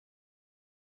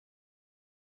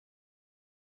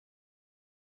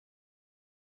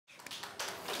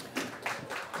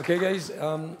Okay, guys,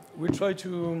 we'll try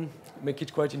to make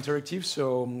it quite interactive,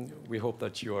 so we hope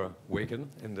that you are awakened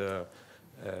and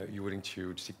you're willing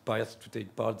to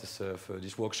take part for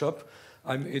this workshop.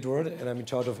 I'm Edouard, and I'm in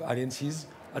charge of alliances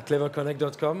at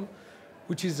CleverConnect.com,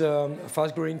 which is a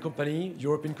fast-growing company,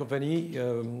 European company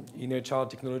in HR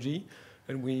technology,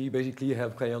 and we basically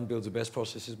help clients build the best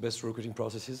processes, best recruiting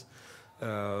processes,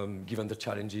 given the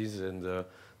challenges and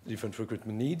different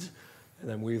recruitment needs.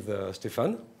 And I'm with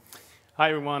Stefan. Hi,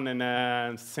 everyone,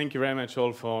 and thank you very much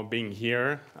all for being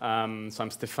here. So I'm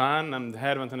Stefan. I'm the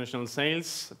head of international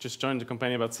sales. I just joined the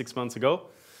company about 6 months ago.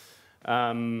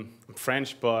 I'm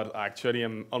French, but actually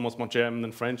I'm almost more German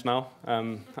than French now,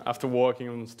 after working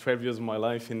almost 12 years of my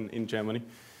life in Germany.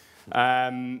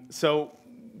 So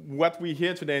what we're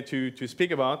here today to speak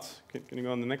about, can you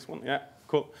go on the next one? Yeah,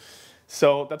 cool.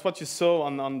 So that's what you saw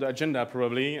on the agenda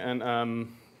probably, and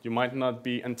you might not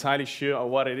be entirely sure of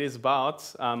what it is about,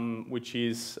 which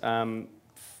is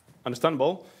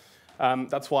understandable.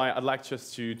 That's why I'd like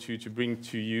just to bring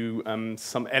to you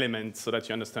some elements so that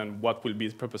you understand what will be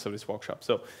the purpose of this workshop.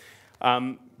 So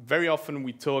very often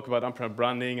we talk about employer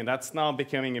branding, and that's now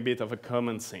becoming a bit of a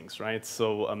common thing, right?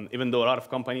 So even though a lot of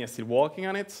companies are still working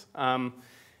on it,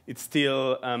 it's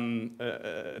still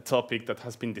a topic that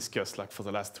has been discussed like for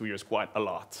the last 2 years quite a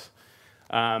lot.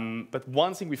 But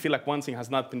one thing, we feel like one thing has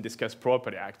not been discussed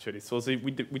properly, actually. So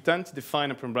we tend to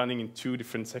define employer branding in 2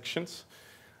 different sections.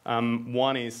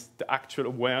 One is the actual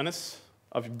awareness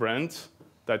of your brand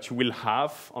that you will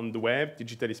have on the web,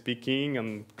 digitally speaking,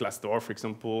 on Glassdoor, for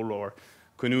example, or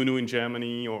Coulon in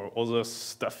Germany, or other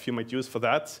stuff you might use for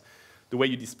that. The way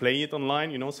you display it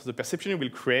online, so the perception you will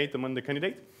create among the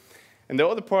candidate. And the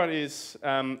other part is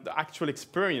the actual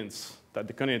experience that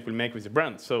the candidate will make with your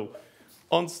brand. So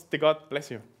once they got, bless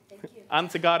you,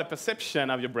 once they got a perception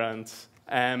of your brand,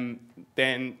 then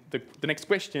the next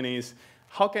question is,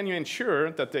 how can you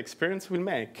ensure that the experience we'll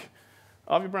make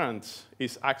of your brand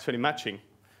is actually matching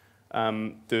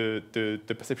the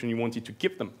perception you wanted to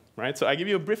give them, right? So I give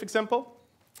you a brief example.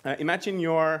 Imagine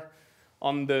you're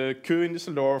on the queue in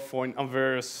Düsseldorf, or in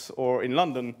Anvers, or in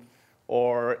London,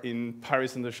 or in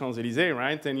Paris and the Champs-Élysées,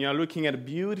 right? And you're looking at a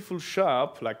beautiful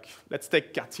shop, like let's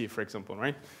take Cartier, for example,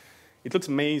 right? It looks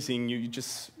amazing. You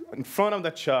just in front of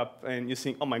that shop, and you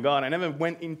think, oh my God, I never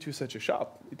went into such a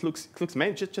shop. It looks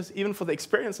amazing. Just even for the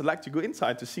experience, I'd like to go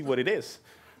inside to see what it is,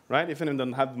 right? If anyone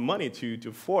doesn't have the money to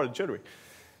afford jewelry.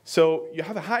 So you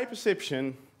have a high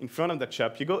perception in front of that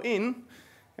shop. You go in,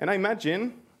 and I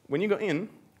imagine when you go in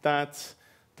that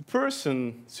the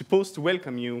person supposed to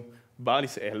welcome you barely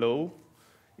say hello,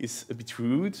 is a bit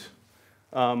rude,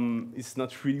 is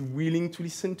not really willing to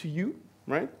listen to you,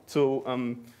 right? So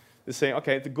they say,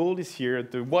 okay, the gold is here,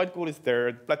 the white gold is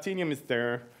there, the platinum is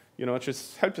there,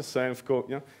 just help yourself, go,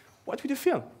 What would you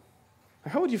feel?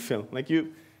 How would you feel? Like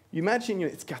you imagine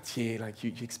it's Cartier, like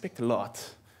you expect a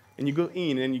lot, and you go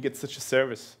in and you get such a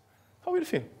service. How would you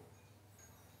feel?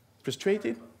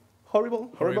 Frustrated?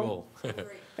 Horrible? Horrible.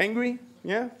 Angry?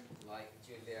 Yeah? Like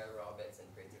Julia Roberts and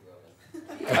Pretty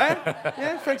Woman.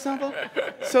 Yeah, for example.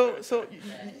 So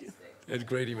That's a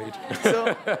great image.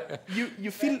 So you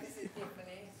feel.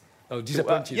 Oh,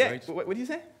 disappointed, right? What do you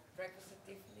say? Breakfast at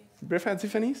Tiffany's. Breakfast at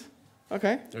Tiffany's?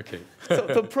 Okay. Okay.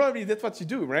 So probably that's what you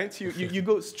do, right? You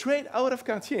go straight out of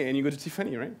Cartier and you go to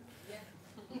Tiffany, right?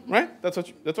 Yeah. Right? That's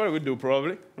what I would do,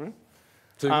 probably. Right?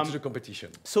 So you go to the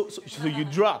competition. So you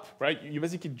drop, right? You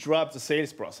basically drop the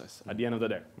sales process at the end of the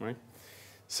day, right?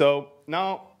 So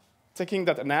now, taking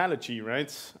that analogy,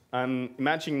 right? And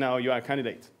imagine now you are a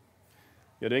candidate.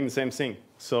 You're doing the same thing.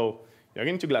 So you're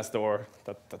going to Glassdoor.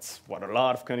 That's what a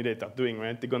lot of candidates are doing,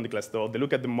 right? They go on the Glassdoor. They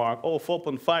look at the mark. Oh,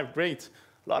 4.5, great.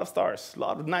 A lot of stars, a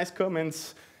lot of nice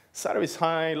comments. Salary is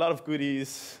high, a lot of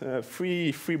goodies,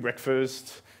 free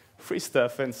breakfast, free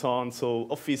stuff, and so on. So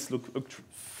office looked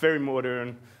very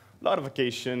modern, a lot of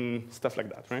vacation, stuff like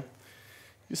that, right?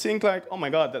 You think like, oh my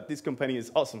God, that this company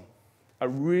is awesome. I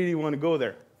really want to go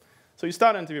there. So you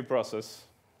start an interview process,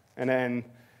 and then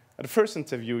at the first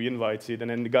interview, you're invited,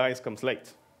 and then the guy comes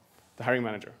late, the hiring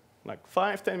manager, like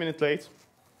 5-10 minutes late.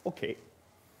 Okay,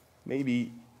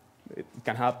 maybe it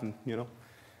can happen,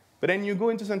 But then you go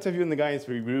into this interview, and the guy is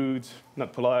very rude,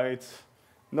 not polite,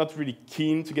 not really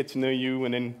keen to get to know you,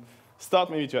 and then start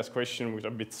maybe to ask questions which are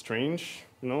a bit strange,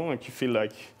 like you feel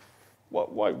like,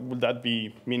 why would that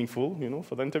be meaningful,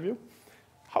 for the interview?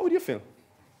 How would you feel?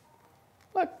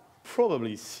 Like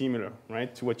probably similar,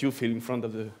 right, to what you feel in front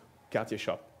of the Cartier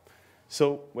shop.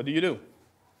 So what do?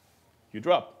 You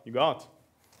drop, you go out,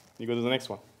 you go to the next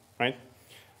one, right?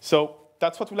 So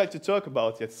that's what we'd like to talk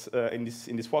about in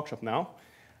this workshop now.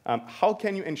 How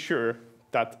can you ensure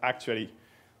that actually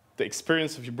the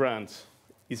experience of your brand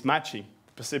is matching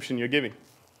the perception you're giving,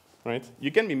 right?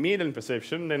 You can be middle in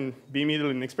perception, then be middle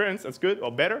in experience, that's good,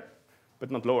 or better,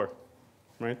 but not lower,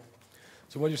 right?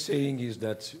 So what you're saying is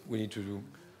that we need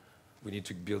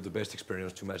to build the best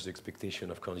experience to match the expectation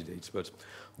of candidates. But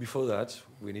before that,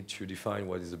 we need to define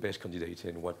what is the best candidate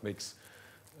and what makes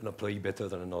an employee better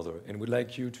than another. And we'd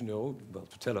like you to know, well,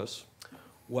 to tell us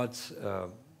what,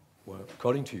 well,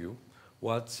 according to you,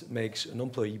 what makes an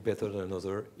employee better than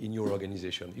another in your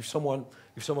organization. If some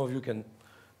of you can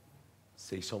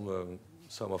say some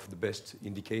of the best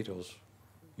indicators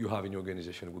you have in your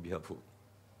organization, it would be helpful.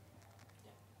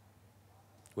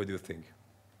 What do you think?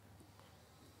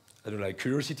 I don't know, like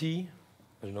curiosity,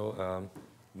 I don't know,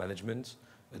 management,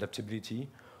 adaptability.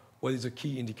 What is a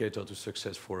key indicator to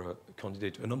success for a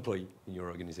candidate, an employee in your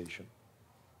organization?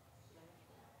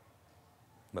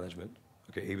 Management,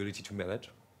 okay, ability to manage,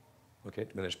 okay,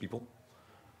 to manage people.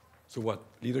 So what,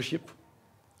 leadership?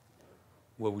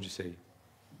 What would you say?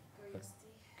 Curiosity.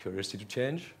 Curiosity to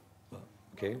change, well,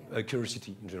 okay,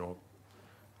 curiosity in general,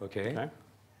 okay.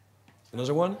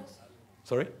 Another one?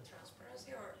 Sorry?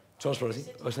 Transparency or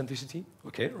Transparency, authenticity,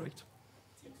 okay, right.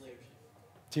 Team leadership.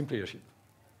 Team leadership,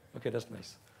 okay, that's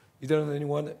nice. Is there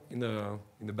anyone in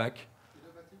the back?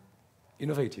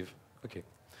 Innovative, okay.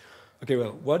 Okay,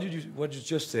 well, what you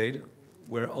just said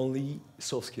were only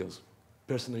soft skills,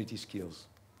 personality skills,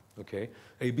 okay?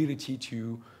 Ability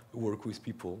to work with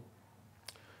people,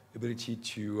 ability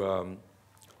to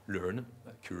learn,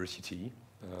 curiosity,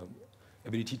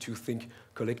 ability to think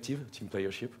collective, team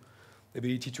playership,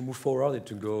 ability to move forward and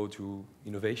to go to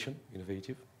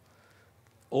innovative.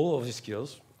 All of these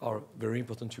skills are very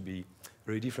important to be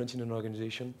very different in an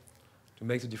organization, to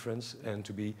make the difference and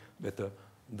to be better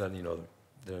than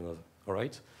another. All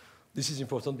right? This is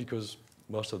important because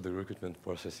most of the recruitment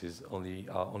processes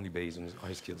are only based on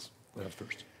high skills. Well, at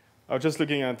first. I was just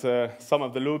looking at some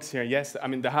of the looks here. Yes, I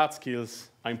mean, the hard skills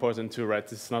are important too, right?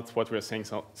 It's not what we're saying,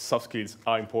 so soft skills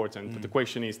are important. But the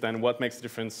question is then, what makes the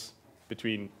difference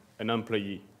between an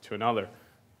employee to another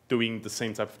doing the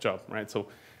same type of job, right? So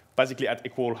basically at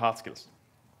equal hard skills.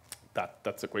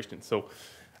 That's the question. So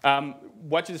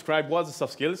what you described was the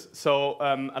soft skills. So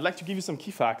I'd like to give you some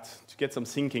key facts to get some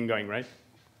thinking going, right?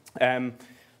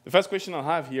 The first question I'll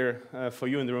have here for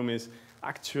you in the room is,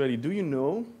 actually, do you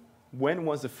know when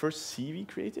was the first CV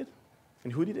created?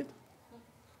 And who did it?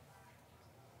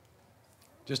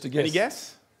 Just a guess. Any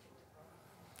guess?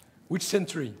 Which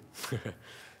century?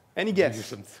 Any Give you guess?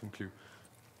 some clue.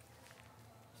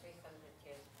 300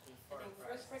 years before I think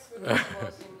Christ. first recruitment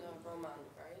was in Roman,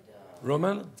 right?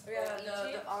 Roman? Yeah,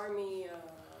 the army. I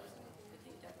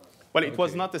think that was. Well, it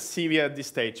was Okay. not a CV at this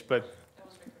stage, but That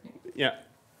was recruiting. yeah.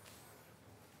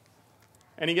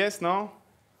 Any guess? No?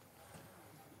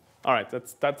 All right,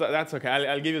 that's okay.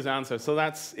 I'll give you the answer. So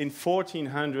that's in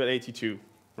 1482,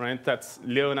 right? That's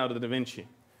Leonardo da Vinci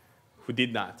who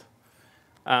did that.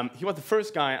 He was the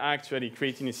first guy actually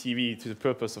creating a CV to the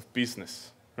purpose of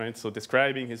business, right? So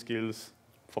describing his skills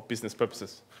for business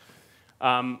purposes.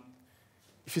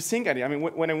 If you think at it, I mean,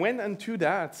 when I went into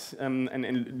that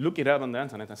and look it up on the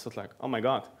internet, I thought like, oh my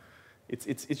God,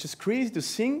 it's just crazy to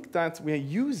think that we are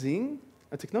using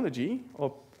a technology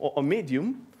or a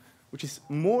medium which is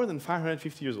more than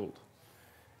 550 years old.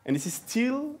 And this is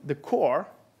still the core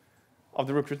of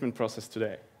the recruitment process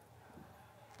today.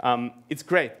 It's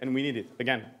great, and we need it.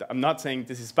 Again, I'm not saying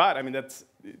this is bad. I mean,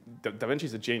 Da Vinci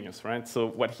is a genius, right? So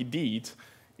what he did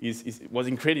was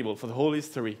incredible for the whole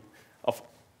history of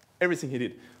everything he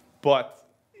did. But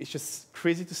it's just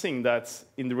crazy to think that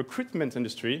in the recruitment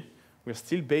industry, we're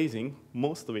still basing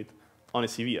most of it on a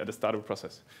CV at the start of the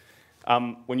process.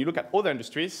 When you look at other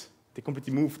industries, they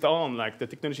completely moved on. Like the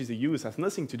technologies they use has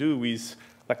nothing to do with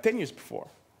like 10 years before.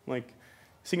 Like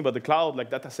think about the cloud,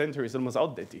 like data center is almost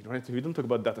outdated, right? We don't talk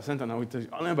about data center now, we talk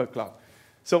only about cloud.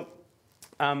 So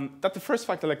that's the first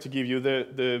fact I'd like to give you.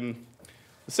 The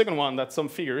second one, that's some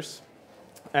figures.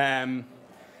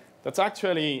 That's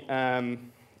actually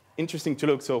interesting to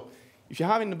look. So if you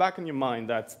have in the back of your mind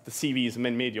that the CV is a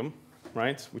main medium,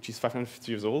 right, which is 550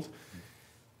 years old,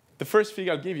 the first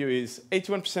figure I'll give you is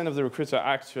 81% of the recruiter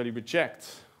actually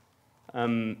reject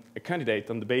a candidate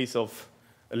on the basis of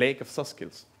a lack of soft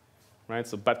skills, right?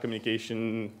 So bad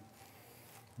communication,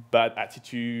 bad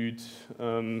attitude,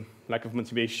 lack of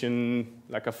motivation,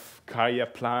 lack of career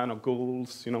plan or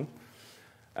goals, you know.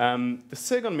 The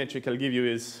second metric I'll give you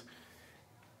is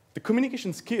the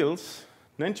communication skills,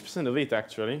 90% of it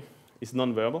actually is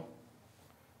nonverbal.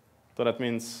 So that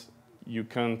means you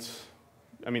can't,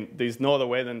 I mean, there's no other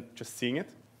way than just seeing it.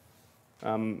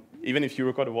 Even if you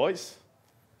record a voice,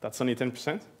 that's only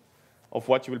 10%. of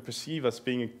what you will perceive as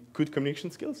being good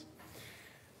communication skills.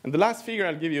 And the last figure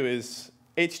I'll give you is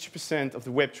 82% of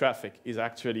the web traffic is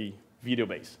actually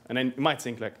video-based. And then you might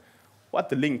think, like, what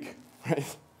the link,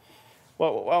 right?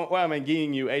 Well, why am I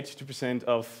giving you 82%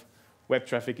 of web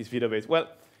traffic is video-based? Well,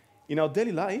 in our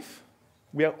daily life,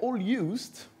 we are all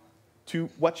used to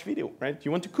watch video, right?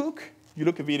 You want to cook, you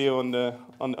look a video on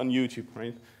YouTube,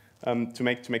 right? To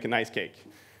make a nice cake.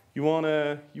 You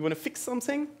wanna fix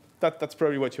something? That's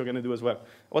probably what you're gonna do as well.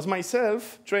 I was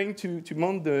myself trying to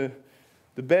mount the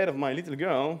bed of my little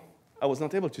girl. I was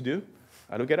not able to do.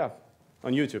 I look it up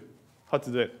on YouTube, how to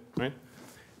do it, right?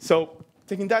 So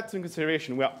taking that into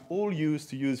consideration, we are all used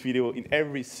to use video in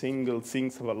every single thing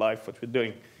of our life, what we're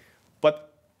doing.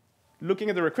 But looking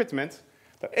at the recruitment,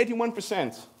 that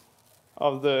 81%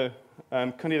 of the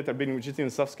candidates are being registered in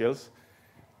soft skills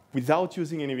without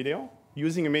using any video,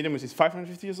 using a medium which is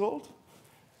 550 years old.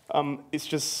 It's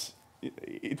just,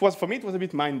 for me, it was a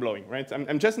bit mind-blowing, right?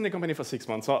 I'm just in the company for 6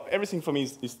 months, so everything for me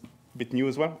is a bit new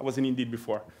as well. I was in Indeed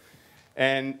before.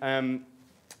 And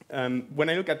when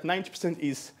I look at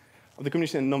 90% of the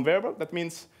communication non-verbal, that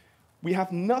means we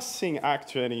have nothing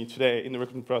actually today in the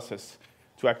recruitment process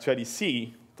to actually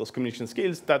see those communication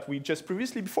skills that we just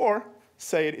previously before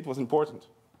said it was important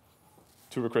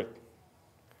to recruit.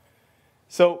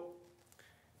 So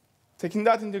taking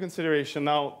that into consideration,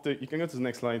 now you can go to the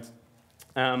next slide.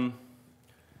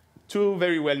 Two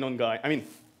very well-known guys. I mean,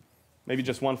 maybe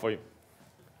just one for you.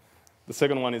 The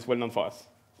second one is well-known for us.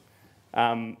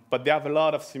 But they have a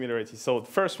lot of similarities. So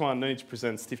the first one, no need to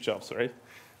present Steve Jobs, right?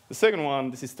 The second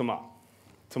one, this is Thomas.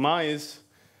 Thomas is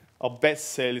our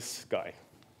best sales guy.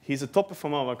 He's a top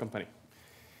performer of our company.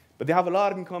 But they have a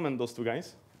lot in common, those two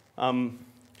guys.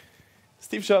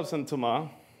 Steve Jobs and Thomas,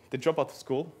 they dropped out of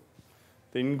school.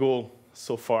 They didn't go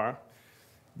so far.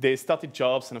 They started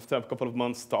jobs, and after a couple of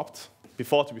months, stopped,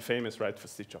 before to be famous, right, for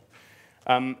Steve Jobs.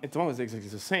 And Thomas was exactly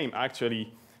the same.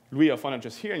 Actually, Louis, our founder,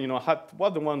 just here, and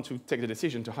was the one to take the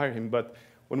decision to hire him. But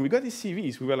when we got his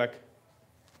CVs, we were like,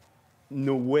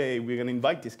 no way we're going to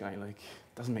invite this guy. Like,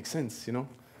 doesn't make sense, you know?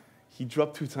 He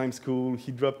dropped 2 times school.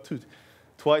 He dropped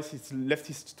twice. He's left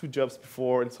his 2 jobs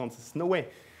before, and so on. There's no way.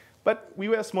 But we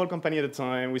were a small company at the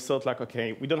time. We thought, like,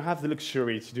 OK, we don't have the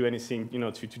luxury to do anything,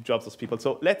 to drop those people.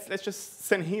 So let's just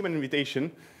send him an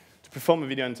invitation to perform a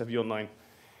video interview online.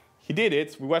 He did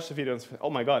it. We watched the video and said, oh,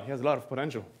 my God, he has a lot of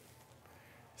potential.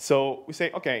 So we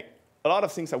say, OK, a lot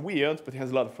of things are weird, but he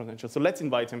has a lot of potential. So let's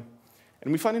invite him.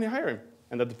 And we finally hire him.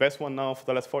 And that's the best one now for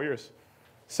the last 4 years.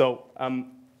 So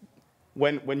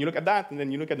when you look at that, and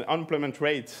then you look at the unemployment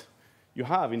rate you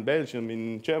have in Belgium,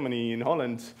 in Germany, in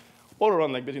Holland, all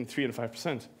around like between 3% and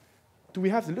 5%. Do we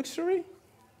have the luxury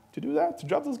to do that, to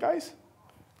drop those guys?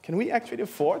 Can we actually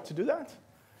afford to do that?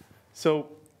 So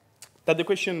that's the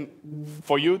question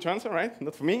for you to answer, right?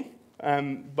 Not for me.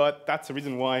 But that's the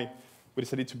reason why we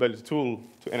decided to build a tool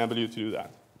to enable you to do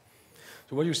that.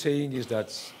 So what you're saying is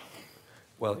that,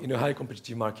 well, in a high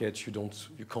competitive market,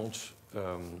 you can't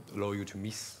allow you to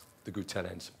miss the good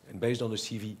talent. And based on the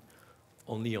CV,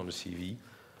 only on the CV,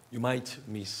 you might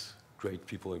miss great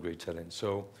people and great talent.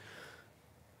 So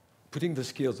putting the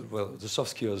skills, well, the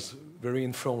soft skills, very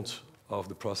in front of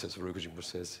the process, the recruiting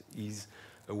process, is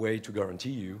a way to guarantee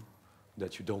you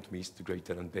that you don't miss the great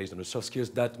talent based on the soft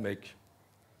skills that make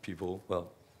people,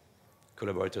 well,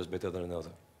 collaborators better than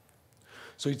another.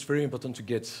 So it's very important to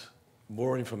get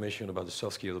more information about the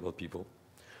soft skills about people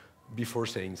before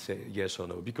saying yes or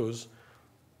no, because,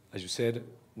 as you said,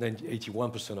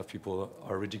 81% of people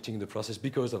are rejecting the process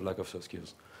because of lack of soft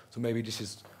skills. So maybe this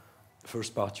is the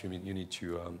first part you need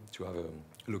to have a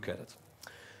look at it.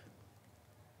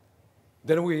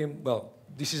 Then well,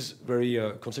 this is very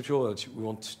conceptual. We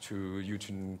want you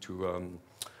to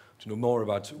know more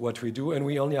about what we do, and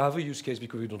we only have a use case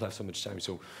because we don't have so much time.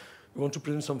 So we want to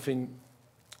present something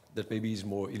that maybe is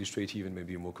more illustrative and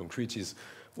maybe more concrete, is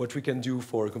what we can do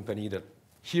for a company that,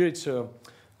 here it's a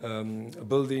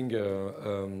building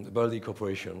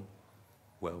corporation,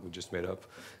 well, we just made up.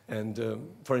 And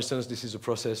for instance, this is a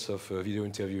process of video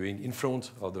interviewing in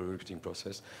front of the recruiting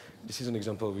process. This is an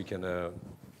example you can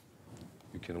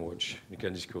watch, you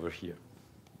can discover here.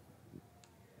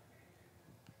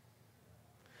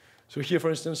 So here, for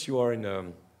instance, you are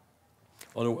on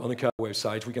a car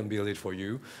website. We can build it for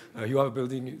you. You have a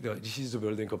building. This is the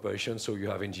building corporation, so you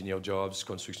have engineer jobs,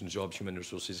 construction jobs, human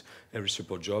resources, and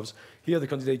support jobs. Here, the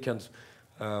candidate can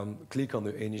click on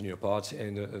the engineer part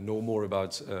and know more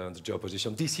about the job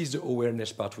position. This is the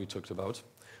awareness part we talked about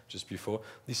just before.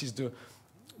 This is the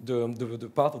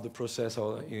part of the process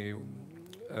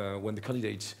when the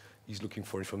candidate is looking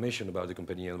for information about the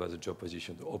company and about the job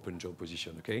position, the open job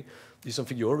position, okay? This is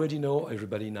something you already know.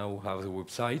 Everybody now has the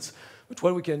websites. But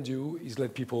what we can do is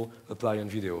let people apply on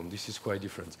video. And this is quite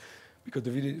different. Because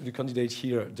the candidate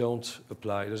here doesn't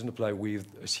apply with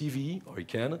a CV, or he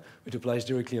can, but applies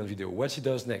directly on video. What he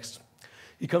does next?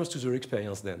 He comes to their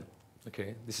experience then,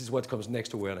 okay? This is what comes next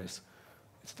to awareness.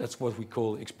 That's what we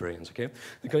call experience, okay?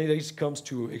 The candidate comes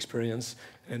to experience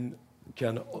and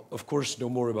can, of course, know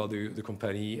more about the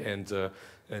company and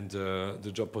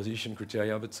the job position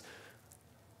criteria, but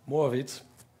more of it,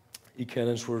 he can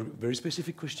answer very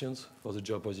specific questions for the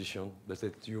job position that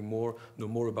let you know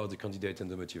more about the candidate and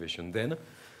the motivation. Then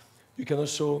you can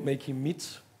also make him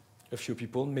meet a few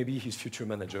people, maybe his future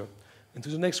manager, and to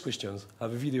the next questions,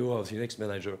 have a video of the next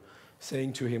manager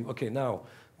saying to him, okay, now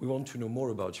we want to know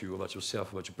more about you, about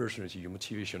yourself, about your personality, your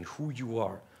motivation, who you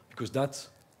are, because that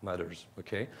matters,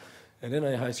 okay? And then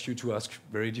I ask you to ask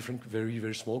very different,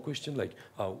 very small questions, like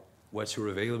what's your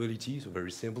availability? So very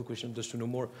simple question, just to know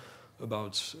more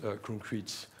about your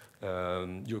concrete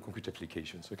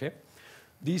applications, okay?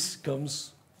 This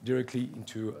comes directly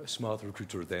into a smart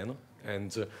recruiter then,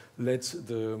 and lets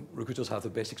the recruiters have the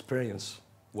best experience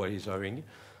while he's hiring,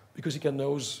 because he can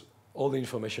know all the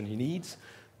information he needs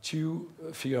to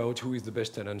figure out who is the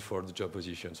best talent for the job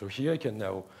position. So here he can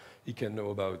know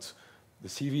about the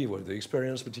CV, or the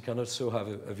experience, but he can also have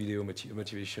a video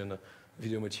motivation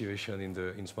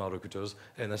in smart recruiters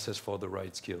and assess for the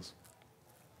right skills.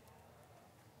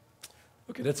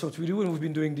 Okay, that's what we do, and we've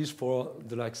been doing this for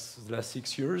the last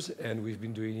 6 years, and we've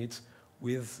been doing it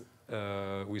with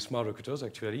smart recruiters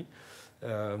actually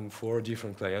for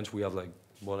different clients. We have like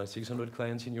more than 600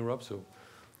 clients in Europe. So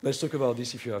let's talk about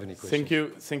this if you have any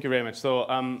questions. Thank you very much. So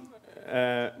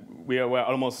we're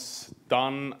almost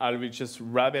done. I will just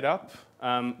wrap it up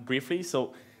briefly.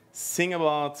 So think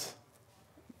about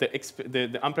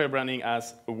the employer branding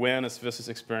as awareness versus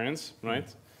experience, right?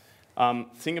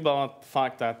 Think about the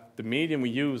fact that the medium we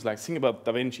use, like think about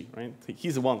Da Vinci, right?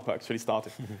 He's the one who actually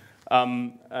started.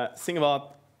 Think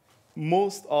about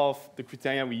most of the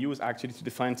criteria we use actually to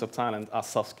define top talent are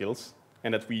soft skills,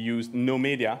 and that we use no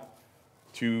media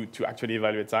to actually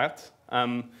evaluate that.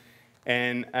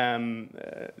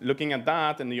 Looking at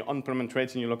that and the unemployment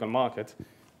rate in your local market,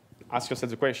 ask yourself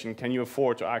the question, can you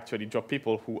afford to actually drop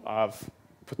people who have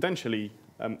potentially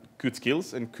good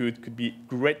skills and could be a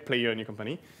great player in your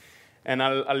company? And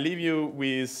I'll leave you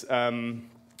with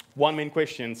one main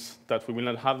question that we will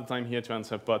not have the time here to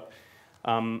answer, but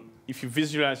if you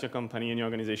visualize your company and your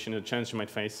organization, the challenge you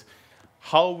might face,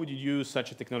 how would you use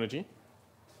such a technology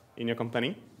in your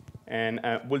company? And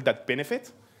will that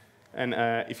benefit? And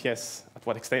if yes, at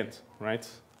what extent, right?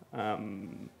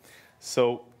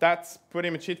 So that's pretty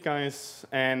much it, guys.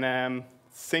 And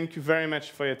thank you very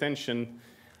much for your attention.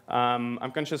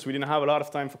 I'm conscious we didn't have a lot of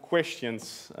time for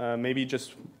questions. Maybe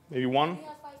one? We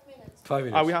have 5 minutes. 5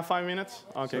 minutes. We have 5 minutes?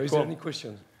 Okay, so cool. is there any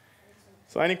questions?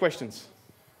 So any questions?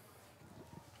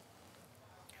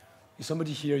 Is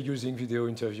somebody here using video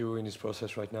interview in this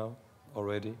process right now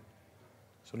already?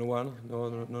 So no one?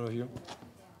 None of you?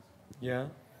 Yeah?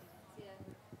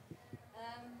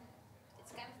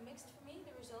 It's kind of mixed for me,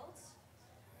 the results.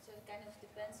 So it kind of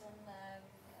depends on,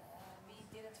 we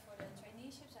did it for the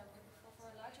traineeships. I worked before for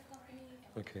a larger company and we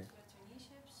did it for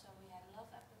traineeships, so we had a lot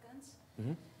of applicants.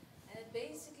 Mm-hmm. And it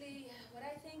basically, what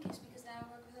I think is because now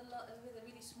I work with a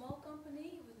really small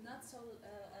company with not so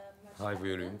much High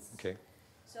volume, applicants. okay.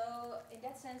 So in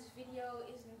that sense, video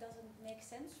doesn't make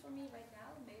sense for me right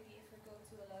now. Maybe if we go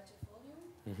to a larger volume.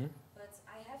 Mm-hmm. But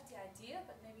I have the idea,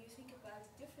 but maybe you think about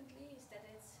it differently, is that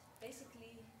it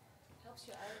basically helps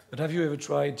you out. But have you ever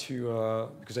tried to,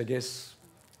 because I guess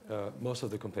most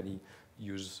of the company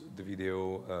use the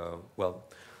video, well,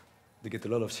 they get a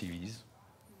lot of CVs,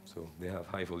 so they have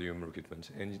high volume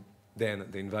recruitment, and then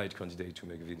they invite candidates to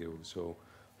make a video. So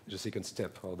the second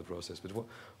step of the process. But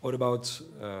what about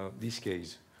this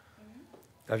case?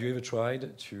 Have you ever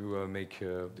tried to make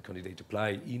the candidate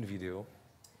apply in video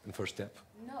in first step?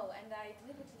 No, and I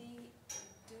deliberately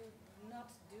do not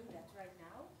do that right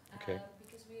now. Okay.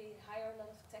 Because we hire a lot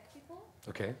of tech people.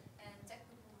 Okay. And tech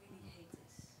people really hate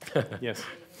this. Yes. They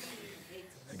really hate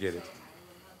this. I get it. So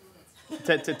I will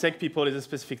not do it. Tech people is a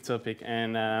specific topic,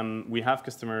 and we have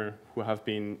customers who have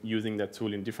been using that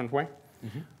tool in a different way.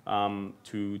 Mm-hmm.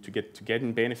 To get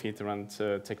in benefit around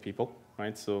tech people,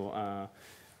 right? So I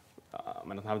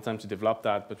don't have time to develop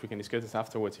that, but we can discuss it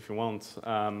afterwards if you want.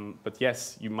 But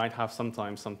yes, you might have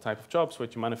sometimes some type of jobs where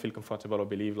you might not feel comfortable or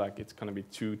believe like it's going to be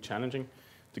too challenging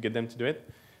to get them to do it.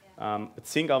 Yeah. But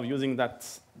think of using that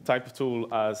type of tool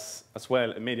as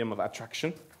well a medium of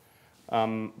attraction.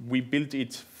 We built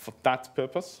it for that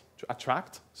purpose,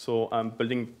 attract. So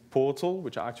building portal,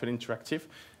 which are actually interactive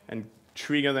and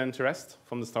trigger the interest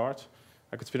from the start.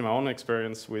 I could spit my own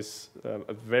experience with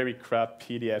a very crap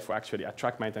PDF who actually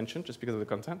attract my attention just because of the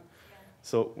content. Yeah.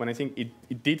 So when I think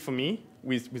it did for me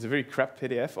with a very crap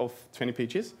PDF of 20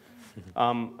 pages,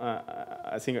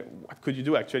 I think what could you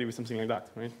do actually with something like that,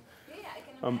 right? Yeah, I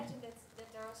can imagine that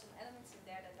there are some elements in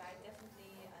there that I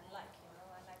definitely like. You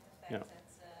know, I like the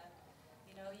fact that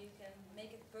you know, you can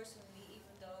make it personally,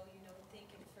 even though you don't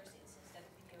think in the first instance that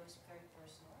a video is very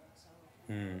personal. So.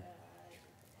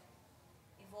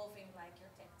 Involving like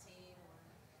your tech team or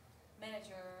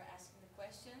manager asking the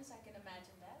questions, I can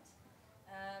imagine that.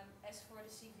 As for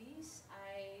the CVs,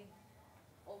 I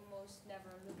almost never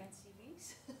look at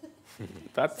CVs.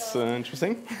 That's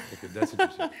interesting. Okay, that's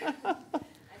interesting.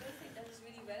 I don't think that is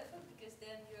really relevant because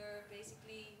then you're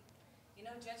basically, you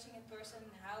know, judging a person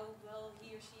how well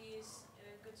he or she is,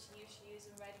 good he or she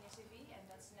is in writing a CV, and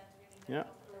that's not really the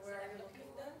Where are you looking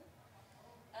then?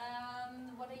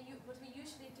 What we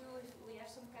usually do is we have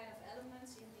some kind of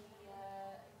elements in the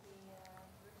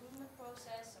recruitment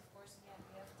process. Of course, yeah,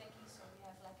 we have techies, so we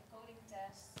have like a coding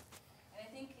test. And I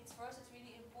think for us it's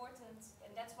really important,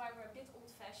 and that's why we're a bit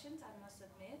old-fashioned, I must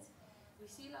admit.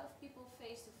 We see a lot of people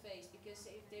face to face because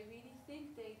if they really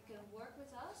think they can work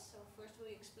with us, so first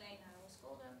we explain how we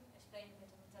call them, explain a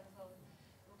bit on the telephone.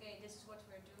 Okay, this is what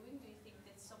we're doing. Do you think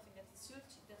that's something that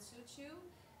suits you?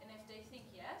 And if they think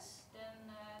yes, then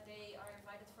they are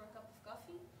invited for a cup of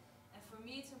coffee. And for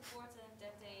me, it's important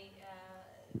that they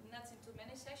not in too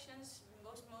many sessions,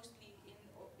 mostly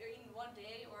in one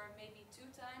day or maybe 2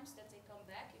 times, that they come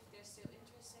back if they're still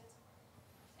interested.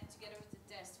 And together with the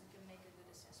test, we can make a good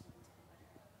assessment of whether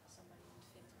somebody would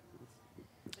fit or not.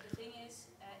 But the thing is,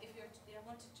 if you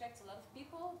want to attract a lot of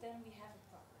people, then we have a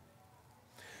problem.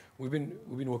 We've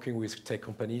been working with tech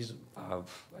companies.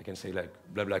 I can say like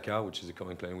BlaBlaCar, which is a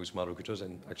common client with SmartRecruiters,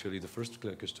 and actually the first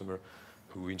customer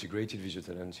who integrated Visio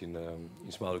Talent in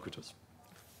SmartRecruiters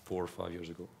 4 or 5 years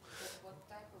ago. But what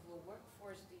type of a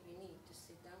workforce do you need to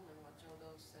sit down and watch all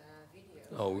those videos?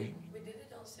 Oh, we did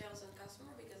it on sales and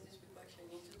customer because these people actually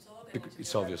need to talk.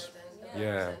 It's obvious.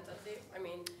 Yeah. I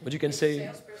mean, but you can if say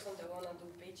salesperson they want to do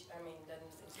pitch. I mean, then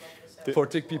it's not the sales. for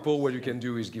tech people, what you can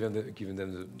do is give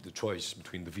them the choice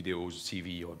between the videos,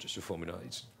 CV, or just a formula.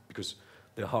 It's because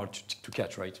they're hard to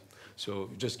catch, right? So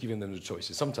just giving them the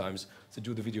choices. Sometimes they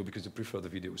do the video because they prefer the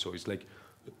video. So it's like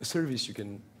a service you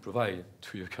can provide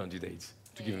to your candidates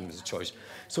to give them the choice.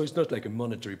 So it's not like a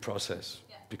monetary process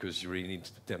because you really need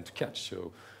them to catch.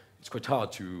 So it's quite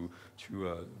hard to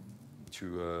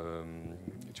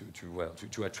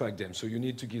attract them. So you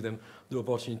need to give them the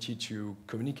opportunity to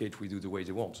communicate with you the way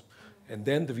they want. And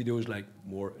then the video is like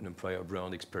more an employer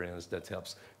brand experience that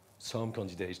helps some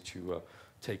candidates to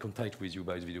take contact with you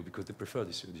by the video because they prefer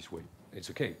this way. It's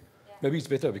okay. Yeah. Maybe it's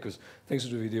better because thanks to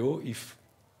the video, if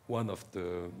one of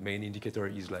the main indicator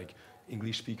is like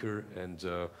English speaker and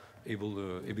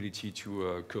ability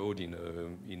to code in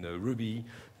Ruby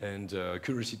and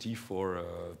curiosity for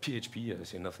PHP, I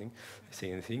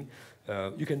say anything.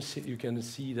 You can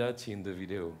see that in the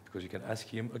video because you can ask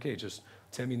him, okay, just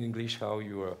tell me in English how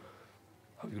you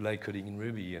like coding in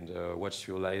Ruby and what's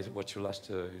your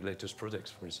latest projects,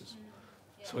 for instance. Yeah.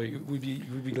 So we'd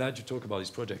be glad to talk about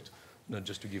this project, not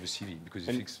just to give a CV because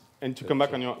and to come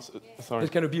back on your sorry.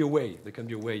 There can be a way. There can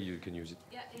be a way you can use it.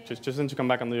 Yeah. Just to come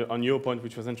back on your point,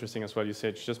 which was interesting as well. You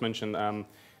just mentioned that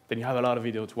you have a lot of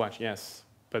video to watch. Yes,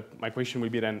 but my question will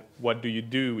be then, what do you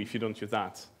do if you don't use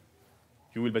that?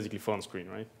 You will basically phone screen,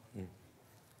 right? Mm.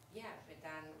 Yeah, but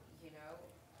then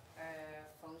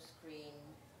phone screen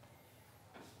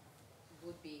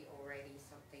would be already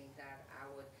something that I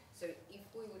would. So if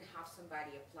we would have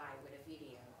somebody apply with a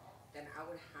video, then I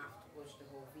would have to watch the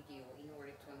whole video in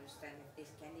order to understand if this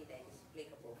candidate is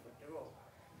applicable for the role.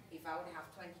 If I would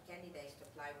have 20 candidates to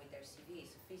apply with their CV,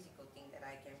 it's a physical thing that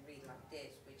I can read like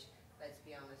this, which, let's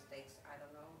be honest, takes, I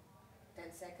don't know,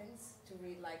 10 seconds to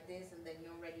read like this, and then you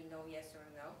already know yes or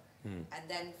no. Mm. And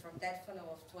then from that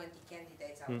funnel of 20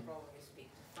 candidates, I would probably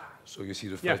speak to 5. So you see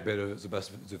the 5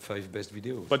 best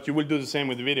videos. But you will do the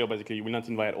same with the video, basically. You will not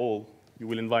invite all. You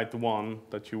will invite the one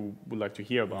that you would like to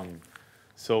hear about. Mm.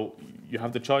 So you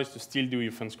have the choice to still do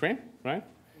your phone screen, right?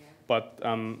 Yeah. But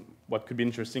what could be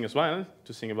interesting as well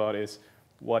to think about is,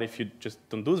 what if you just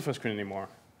don't do the phone screen anymore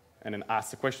and then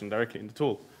ask the question directly in the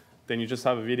tool? Then you just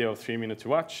have a video of 3 minutes to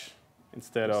watch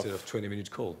instead of 20-minute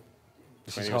call.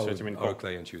 This is how our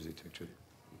clients use it, actually.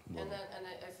 And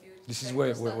if you this is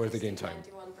where they gain time.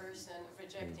 91%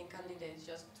 rejecting candidates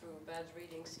just through bad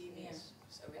reading CVs. Yeah.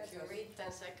 So if you read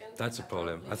 10 seconds, that's a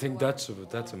problem. I think that's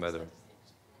a matter.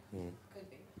 Could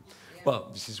be. Well,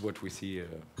 this is what we see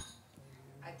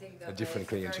I think at different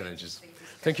it's a client very challenges. interesting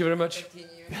discussion Thank you very to much.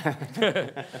 continue.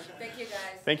 Thank you, guys.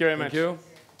 Thank you very much. Thank you.